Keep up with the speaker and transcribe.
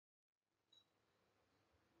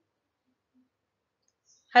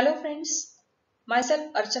Hello friends,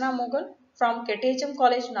 myself Archana Mogal from KTHM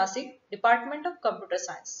College Nasik, Department of Computer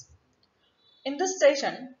Science. In this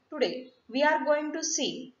session today we are going to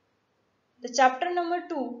see the chapter number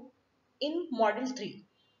 2 in module 3.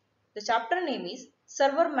 The chapter name is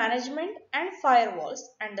Server Management and Firewalls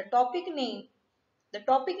and the topic name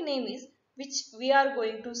is which we are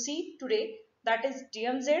going to see today, that is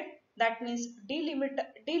DMZ, that means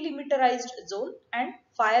delimitarized zone and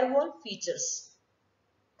firewall features.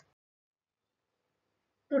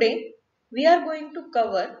 Today, we are going to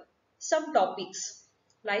cover some topics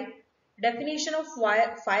like definition of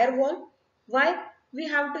firewall, why we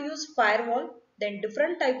have to use firewall, then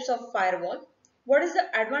different types of firewall, what is the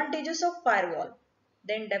advantages of firewall,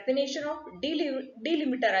 then definition of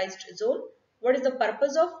delimitarized zone, what is the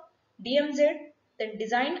purpose of DMZ, then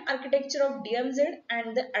design architecture of DMZ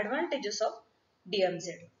and the advantages of DMZ.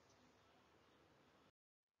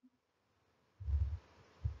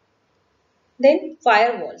 Then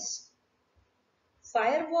firewalls.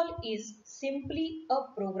 Firewall is simply a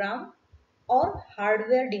program or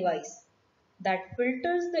hardware device that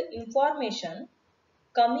filters the information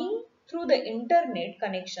coming through the internet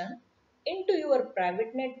connection into your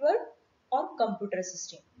private network or computer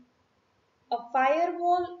system. A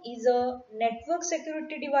firewall is a network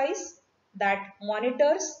security device that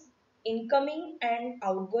monitors incoming and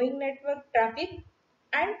outgoing network traffic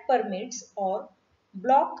and permits or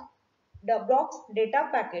block blocks data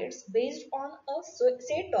packets based on a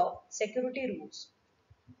set of security rules.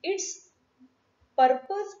 Its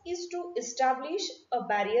purpose is to establish a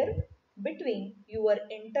barrier between your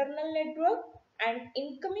internal network and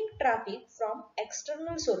incoming traffic from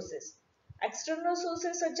external sources. External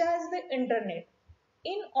sources such as the internet,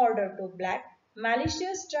 in order to block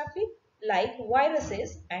malicious traffic like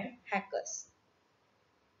viruses and hackers.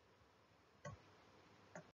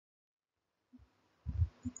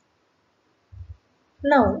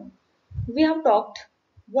 Now we have talked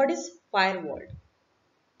what is firewall.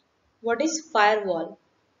 What is firewall?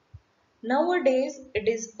 Nowadays, it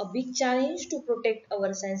is a big challenge to protect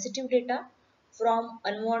our sensitive data from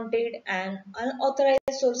unwanted and unauthorized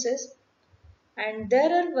sources, and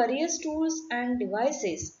there are various tools and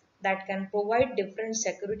devices that can provide different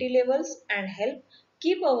security levels and help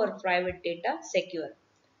keep our private data secure.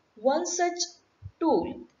 One such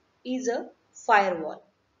tool is a firewall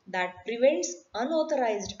that prevents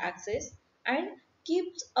unauthorized access and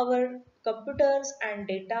keeps our computers and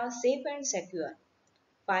data safe and secure.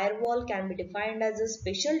 Firewall can be defined as a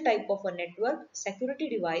special type of a network security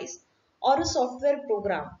device or a software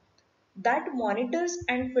program that monitors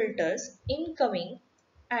and filters incoming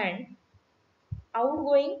and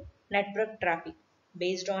outgoing network traffic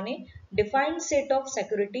based on a defined set of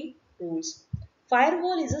security rules.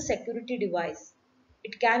 Firewall is a security device.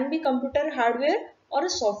 It can be computer hardware or a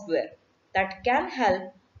software that can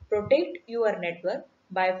help protect your network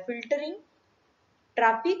by filtering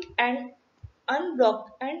traffic and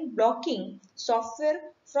blocking software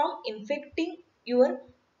from infecting your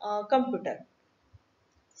computer.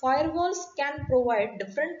 Firewalls can provide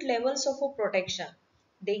different levels of a protection.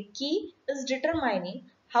 The key is determining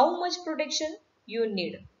how much protection you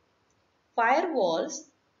need. Firewalls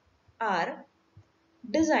are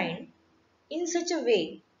designed in such a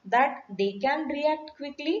way that they can react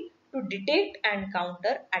quickly to detect and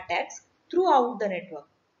counter attacks throughout the network.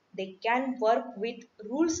 They can work with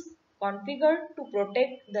rules configured to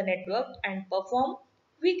protect the network and perform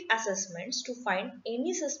quick assessments to find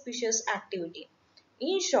any suspicious activity.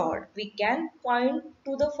 In short, we can point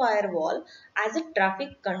to the firewall as a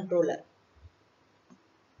traffic controller.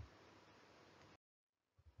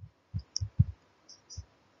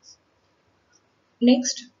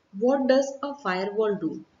 Next, what does a firewall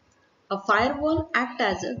do? A firewall acts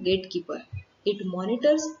as a gatekeeper. It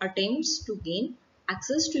monitors attempts to gain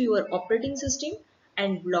access to your operating system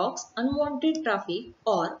and blocks unwanted traffic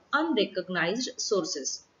or unrecognized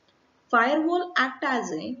sources. Firewall act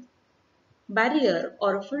as a barrier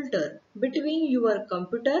or filter between your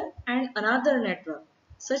computer and another network,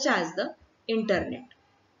 such as the internet.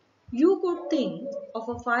 You could think of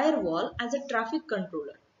a firewall as a traffic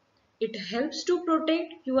controller. It helps to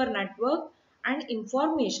protect your network and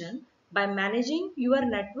information by managing your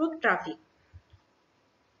network traffic,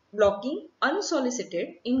 blocking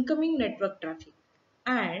unsolicited incoming network traffic,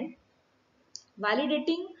 and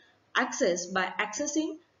validating access by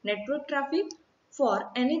accessing network traffic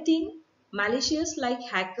for anything malicious like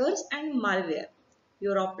hackers and malware.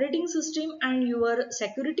 Your operating system and your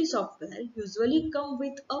security software usually come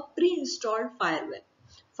with a pre-installed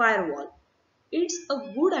firewall. It's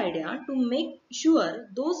a good idea to make sure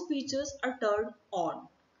those features are turned on.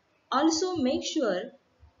 Also make sure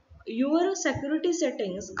Your security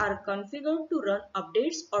settings are configured to run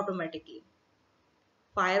updates automatically.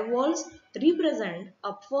 Firewalls represent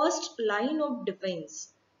a first line of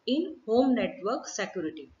defense in home network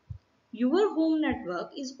security. Your home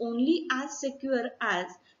network is only as secure as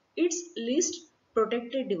its least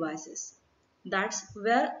protected devices. That's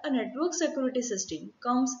where a network security system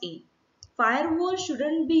comes in. Firewall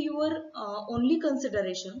shouldn't be your only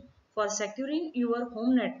consideration for securing your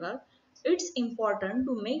home network. It's important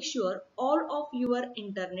to make sure all of your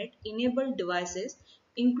internet enabled devices,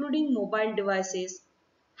 including mobile devices,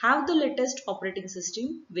 have the latest operating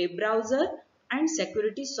system, web browser, and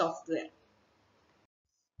security software.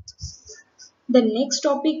 The next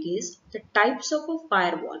topic is the types of a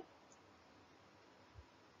firewall.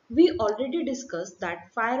 We already discussed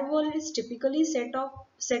that firewall is typically set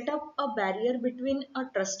up a barrier between a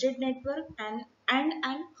trusted network and an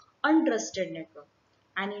untrusted network.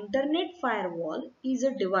 An internet firewall is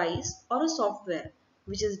a device or a software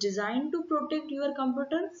which is designed to protect your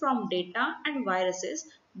computer from data and viruses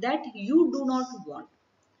that you do not want.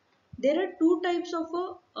 There are two types of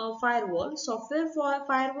a firewall, software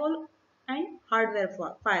firewall and hardware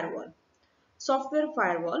firewall. Software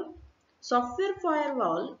firewall. Software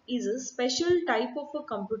firewall is a special type of a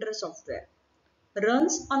computer software.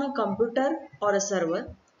 Runs on a computer or a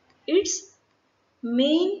server. Its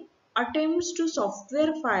main attempts to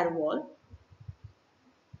software firewall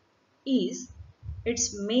is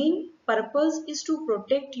its main purpose is to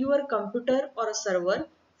protect your computer or a server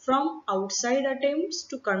from outside attempts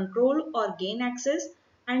to control or gain access,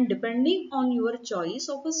 and depending on your choice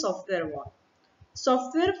of a software wall.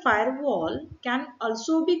 Software firewall can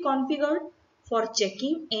also be configured for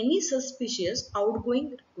checking any suspicious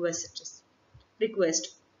outgoing request.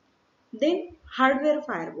 Then hardware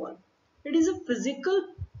firewall. It is a physical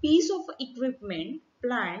piece of equipment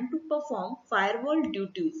planned to perform firewall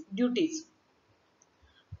duties.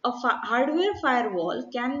 A hardware firewall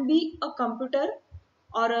can be a computer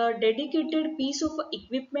or a dedicated piece of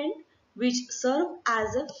equipment which serve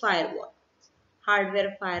as a firewall.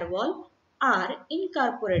 Hardware firewall are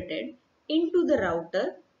incorporated into the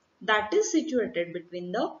router that is situated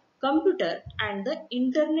between the computer and the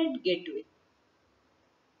internet gateway.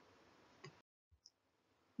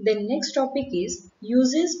 The next topic is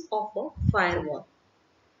uses of a firewall.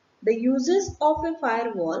 The uses of a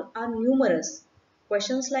firewall are numerous.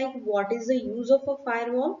 Questions like what is the use of a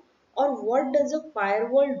firewall, or what does a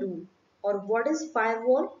firewall do, or what is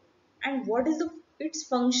firewall and what is its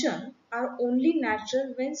function are only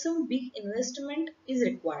natural when some big investment is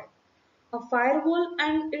required. A firewall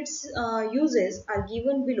and its uses are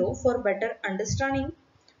given below for better understanding.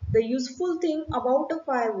 The useful thing about a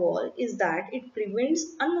firewall is that it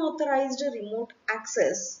prevents unauthorized remote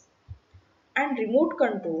access and remote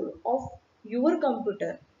control of your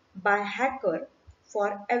computer by hacker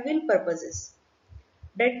for evil purposes.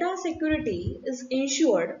 Data security is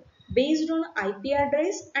ensured based on IP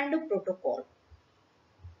address and a protocol.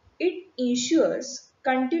 It ensures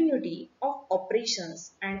continuity of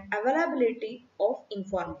operations and availability of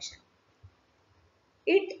information.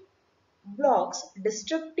 It blocks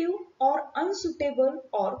destructive or unsuitable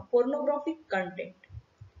or pornographic content.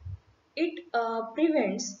 It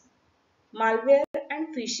prevents malware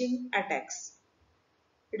and phishing attacks.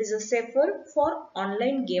 It is a safer for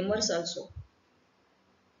online gamers also.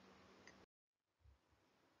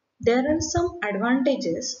 There are some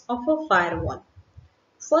advantages of a firewall.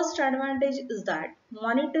 First advantage is that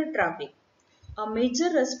monitor traffic. A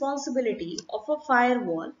major responsibility of a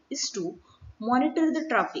firewall is to monitor the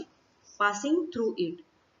traffic passing through it.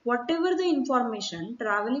 Whatever the information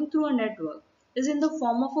traveling through a network is in the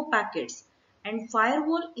form of a packets, and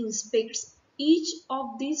firewall inspects each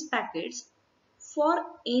of these packets for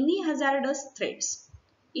any hazardous threats.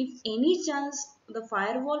 If any chance the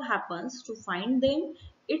firewall happens to find them,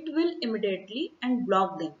 it will immediately and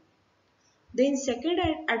block them. Then second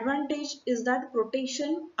advantage is that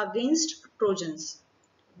protection against Trojans.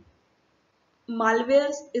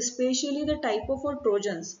 Malwares, especially the type of a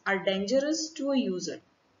Trojans, are dangerous to a user.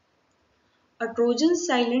 A Trojan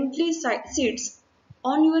silently sits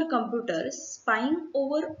on your computer spying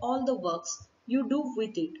over all the works you do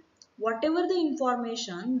with it. Whatever the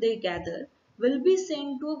information they gather will be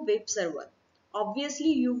sent to a web server.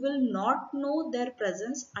 Obviously, you will not know their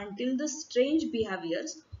presence until the strange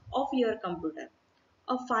behaviors of your computer.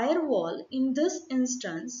 A firewall in this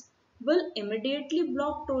instance will immediately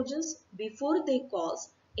block Trojans before they cause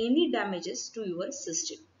any damages to your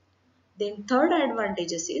system. Then third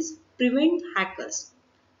advantages is prevent hackers.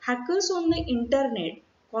 Hackers on the internet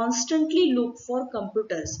constantly look for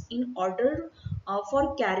computers in order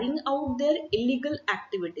for carrying out their illegal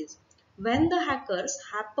activities. When the hackers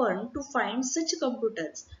happen to find such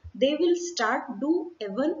computers, they will start do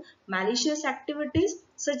even malicious activities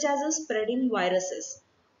such as spreading viruses.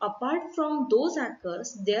 Apart from those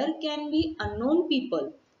hackers, there can be unknown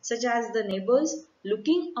people such as the neighbors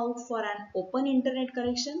looking out for an open internet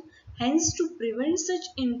connection. Hence, to prevent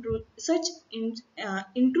such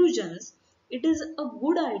intrusions, it is a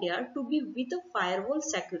good idea to be with a firewall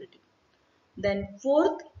security. Then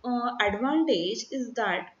fourth advantage is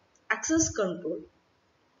that access control.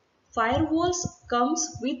 Firewalls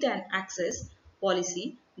comes with an access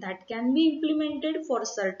policy that can be implemented for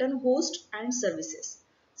certain hosts and services.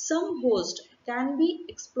 Some hosts can be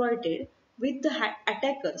exploited with the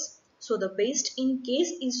attackers. So the best in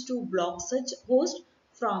case is to block such host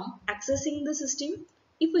from accessing the system.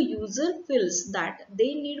 If a user feels that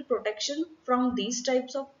they need protection from these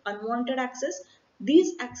types of unwanted access,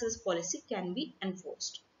 these access policy can be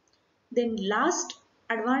enforced. Then last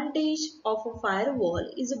advantage of a firewall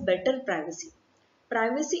is a better privacy.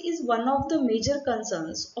 Privacy is one of the major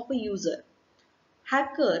concerns of a user.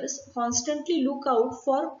 Hackers constantly look out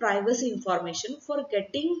for privacy information for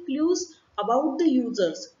getting clues about the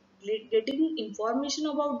users, getting information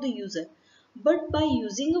about the user. But by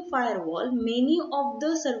using a firewall, many of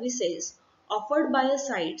the services offered by a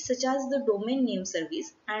site such as the domain name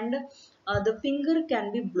service and the finger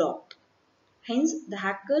can be blocked. Hence, the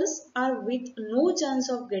hackers are with no chance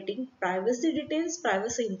of getting privacy details,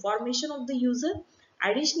 privacy information of the user.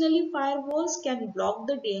 Additionally, firewalls can block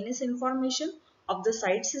the DNS information of the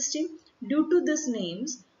site system due to these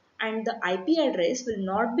names, and the IP address will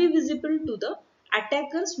not be visible to the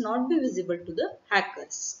attackers, not be visible to the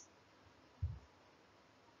hackers.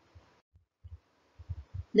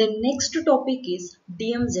 The next topic is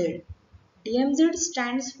DMZ. DMZ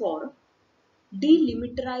stands for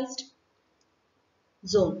Delimitarized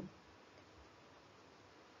Zone.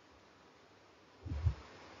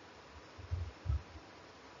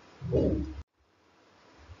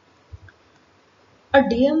 A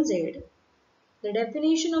DMZ, the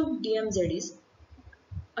definition of DMZ is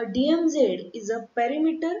a DMZ is a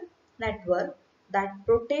perimeter network that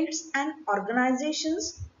protects an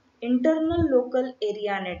organization's internal local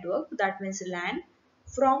area network, that means LAN,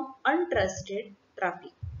 from untrusted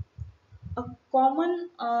traffic. A common,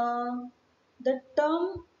 the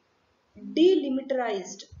term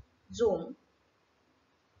delimitarized zone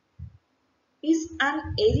is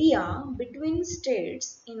an area between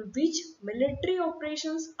states in which military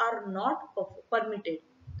operations are not permitted.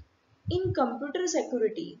 In computer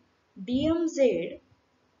security, DMZ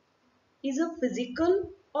is a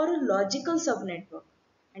physical or a logical subnetwork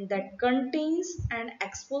and that contains and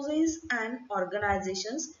exposes an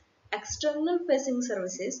organization's external facing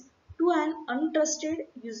services to an untrusted,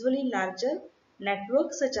 usually larger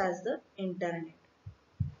network such as the internet.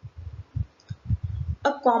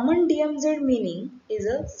 A common DMZ meaning is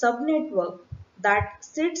a subnetwork that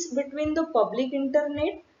sits between the public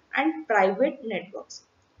internet and private networks.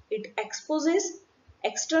 It exposes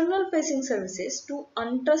external facing services to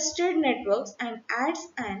untrusted networks and adds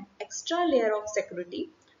an extra layer of security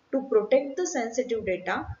to protect the sensitive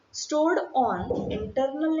data stored on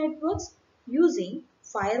internal networks using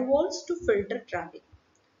firewalls to filter traffic.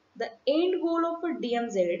 The end goal of a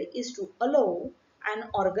DMZ is to allow an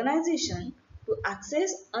organization to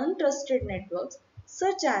access untrusted networks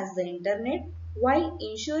such as the internet while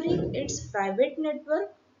ensuring its private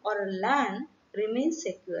network or LAN remains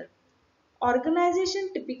secure.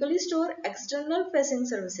 Organizations typically store external facing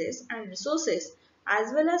services and resources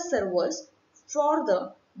as well as servers for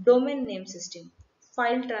the domain name system,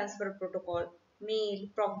 file transfer protocol, mail,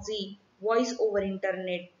 proxy, voice over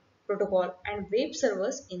internet protocol, and web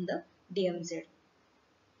servers in the DMZ.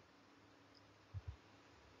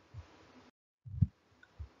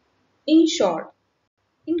 In short,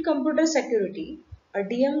 in computer security, a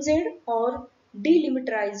DMZ or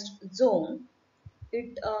delimitarized zone,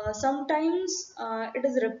 it sometimes it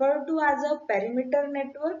is referred to as a perimeter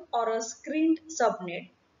network or a screened subnet.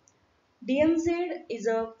 DMZ is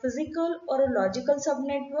a physical or a logical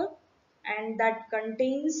subnetwork and that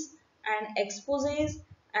contains and exposes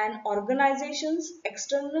an organization's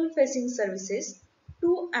external facing services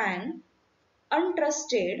to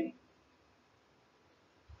untrusted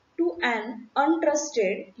an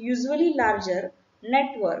untrusted, usually larger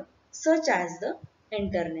network such as the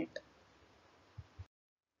internet.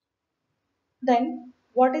 Then,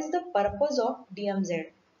 what is the purpose of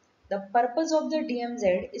DMZ? The purpose of the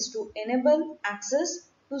DMZ is to enable access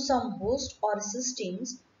to some host or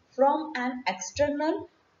systems from an external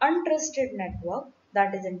untrusted network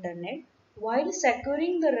that is internet, while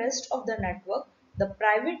securing the rest of the network, the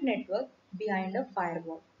private network behind a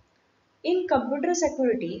firewall. In computer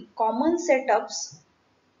security, common setups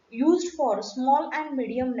used for small and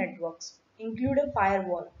medium networks include a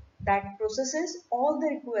firewall that processes all the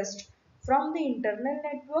requests from the internal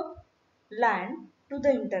network LAN to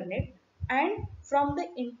the internet and from the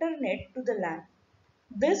internet to the LAN.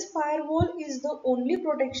 This firewall is the only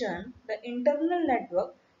protection the internal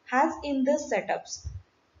network has in the setups.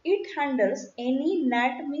 It handles any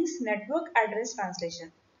NAT means network address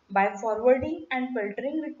translation by forwarding and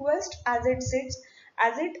filtering requests as it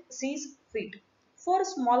sees fit. For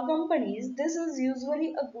small companies, this is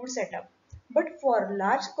usually a good setup, but for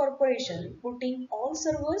large corporations, putting all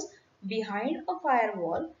servers behind a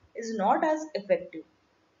firewall is not as effective.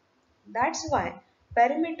 That's why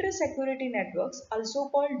perimeter security networks, also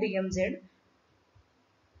called DMZ,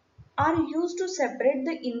 are used to separate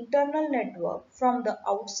the internal network from the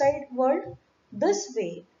outside world. This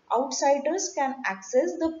way, outsiders can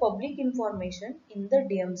access the public information in the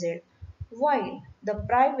DMZ, while the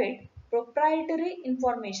private proprietary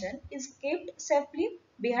information is kept safely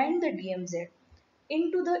behind the DMZ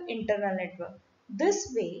into the internal network.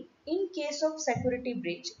 This way, in case of security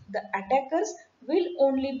breach, the attackers will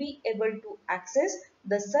only be able to access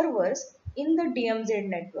the servers in the DMZ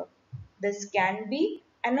network. This can be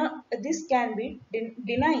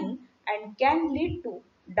denying and can lead to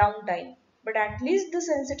downtime, but at least the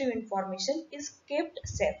sensitive information is kept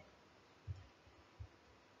safe.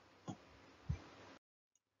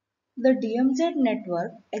 The DMZ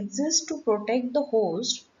network exists to protect the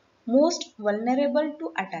host most vulnerable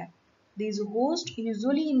to attack. These hosts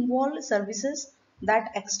usually involve services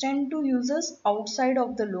that extend to users outside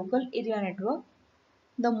of the local area network.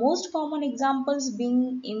 The most common examples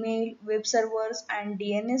being email, web servers, and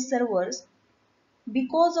DNS servers.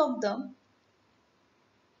 Because of the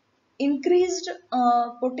increased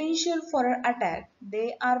potential for an attack,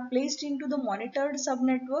 they are placed into the monitored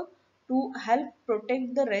subnetwork to help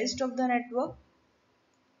protect the rest of the network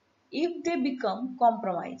if they become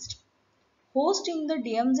compromised. Hosts in the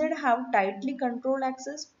DMZ have tightly controlled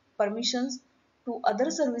access permissions to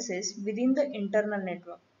other services within the internal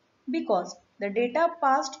network because the data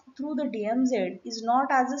passed through the DMZ is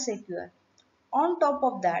not as secure. On top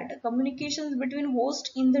of that, communications between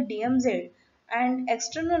hosts in the DMZ and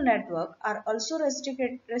external network are also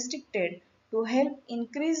restricted to help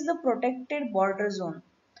increase the protected border zone.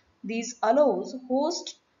 This allows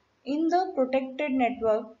hosts in the protected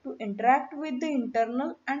network to interact with the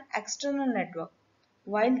internal and external network,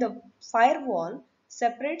 while the firewall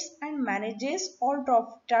separates and manages all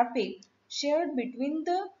traffic shared between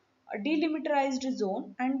the delimitarized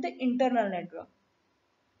zone and the internal network.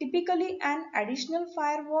 Typically, an additional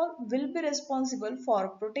firewall will be responsible for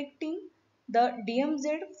protecting the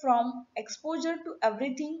DMZ from exposure to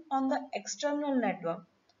everything on the external network.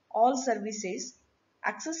 All services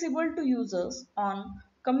accessible to users on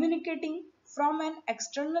communicating from an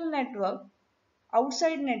external network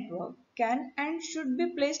outside network can and should be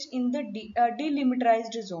placed in the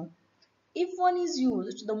delimitarized zone. If one is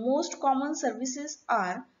used, the most common services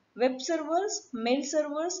are web servers, mail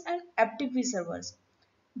servers, and FTP servers.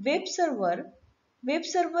 Web server Web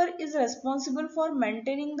server is responsible for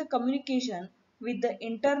maintaining the communication with the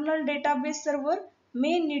internal database server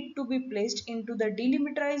may need to be placed into the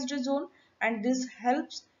delimitarized zone, and this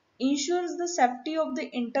helps ensures the safety of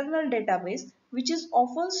the internal database, which is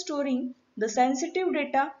often storing the sensitive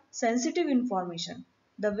data, sensitive information.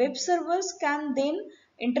 The web servers can then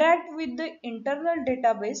interact with the internal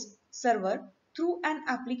database server through an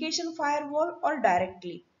application firewall or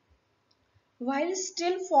directly, while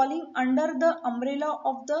still falling under the umbrella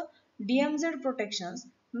of the DMZ protections.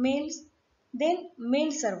 Mail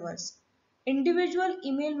servers. Individual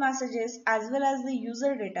email messages as well as the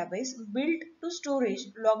user database built to storage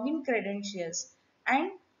login credentials and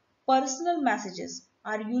personal messages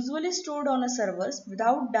are usually stored on a servers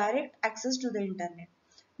without direct access to the internet.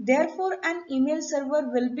 Therefore, an email server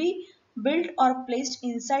will be built or placed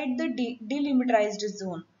inside the delimitarized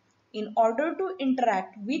zone in order to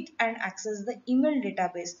interact with and access the email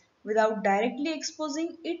database without directly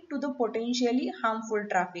exposing it to the potentially harmful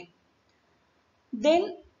traffic.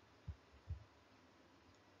 Then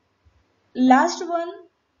last one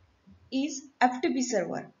is FTP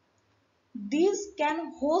server. These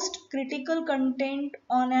can host critical content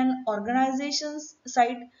on an organization's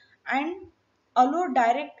site and allow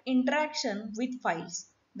direct interaction with files.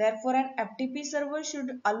 Therefore, an FTP server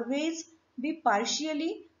should always be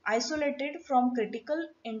partially isolated from critical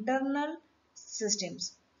internal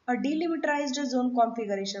systems. A delimitarized zone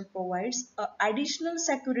configuration provides additional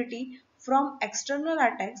security from external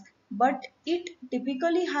attacks, but it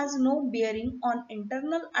typically has no bearing on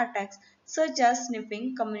internal attacks such as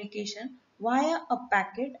sniffing communication via a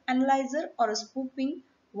packet analyzer or spoofing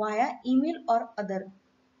via email or other.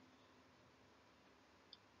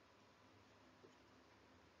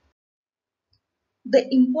 The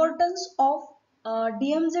importance of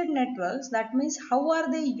DMZ networks, that means how are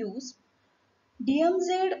they used.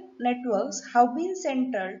 DMZ networks have been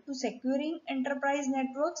central to securing enterprise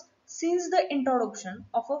networks since the introduction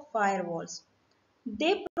of firewalls.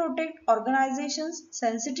 They protect organizations'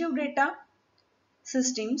 sensitive data,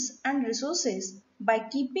 systems, and resources by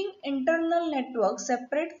keeping internal networks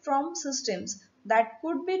separate from systems that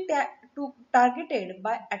could be targeted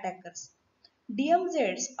by attackers.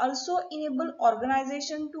 DMZs also enable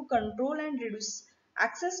organizations to control and reduce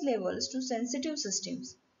access levels to sensitive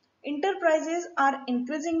systems. Enterprises are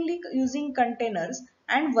increasingly using containers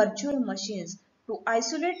and virtual machines to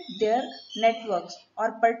isolate their networks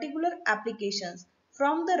or particular applications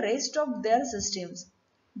from the rest of their systems.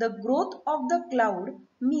 The growth of the cloud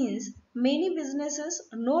means many businesses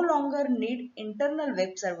no longer need internal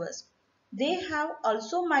web servers. They have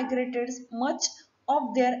also migrated much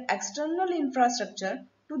of their external infrastructure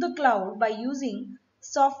to the cloud by using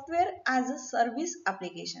software as a service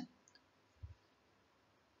application.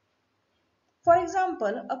 For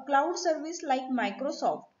example, a cloud service like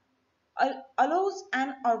Microsoft allows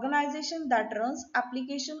an organization that runs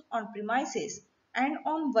application on premises and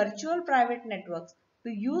on virtual private networks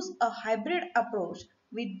to use a hybrid approach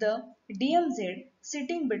with the DMZ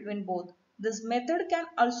sitting between both. This method can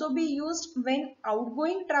also be used when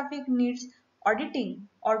outgoing traffic needs auditing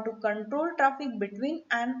or to control traffic between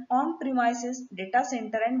an on-premises data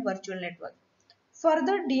center and virtual network.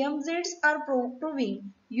 Further, DMZs are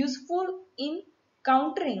proving useful in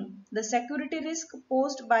countering the security risk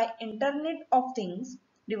posed by Internet of Things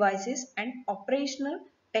devices and operational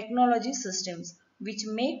technology systems, which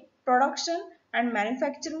make production and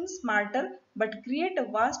manufacturing smarter but create a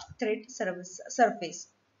vast threat surface.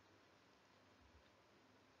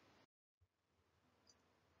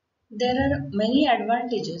 There are many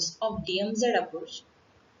advantages of DMZ approach.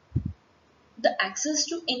 The access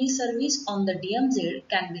to any service on the DMZ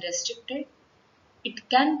can be restricted. It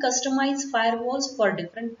can customize firewalls for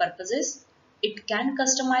different purposes. It can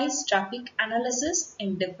customize traffic analysis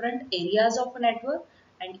in different areas of a network,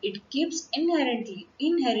 and it keeps inherently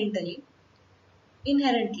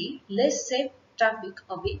less safe traffic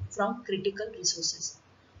away from critical resources.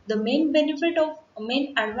 The main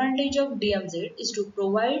advantage of DMZ is to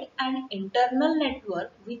provide an internal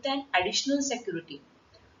network with an additional security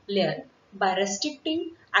layer by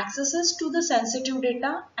restricting accesses to the sensitive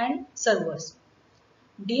data and servers.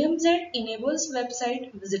 DMZ enables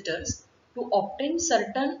website visitors to obtain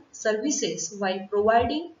certain services while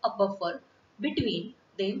providing a buffer between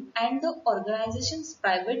them and the organization's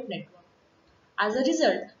private network. As a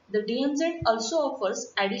result, the DMZ also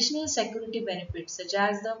offers additional security benefits such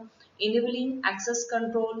as the enabling access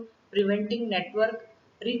control, preventing network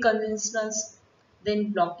reconnaissance,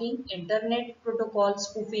 then blocking internet protocol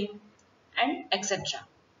spoofing, and etc.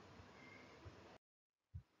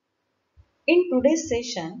 In today's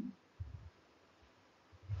session,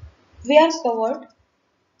 we have covered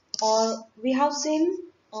or we have seen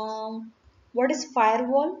what is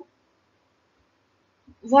firewall,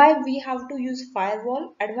 why we have to use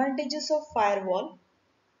firewall, advantages of firewall,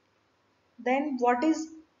 then what is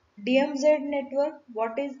DMZ network,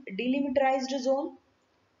 what is delimitarized zone,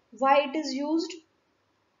 why it is used,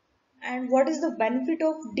 and what is the benefit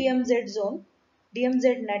of DMZ zone,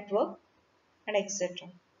 DMZ network, and etc.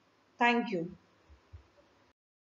 Thank you.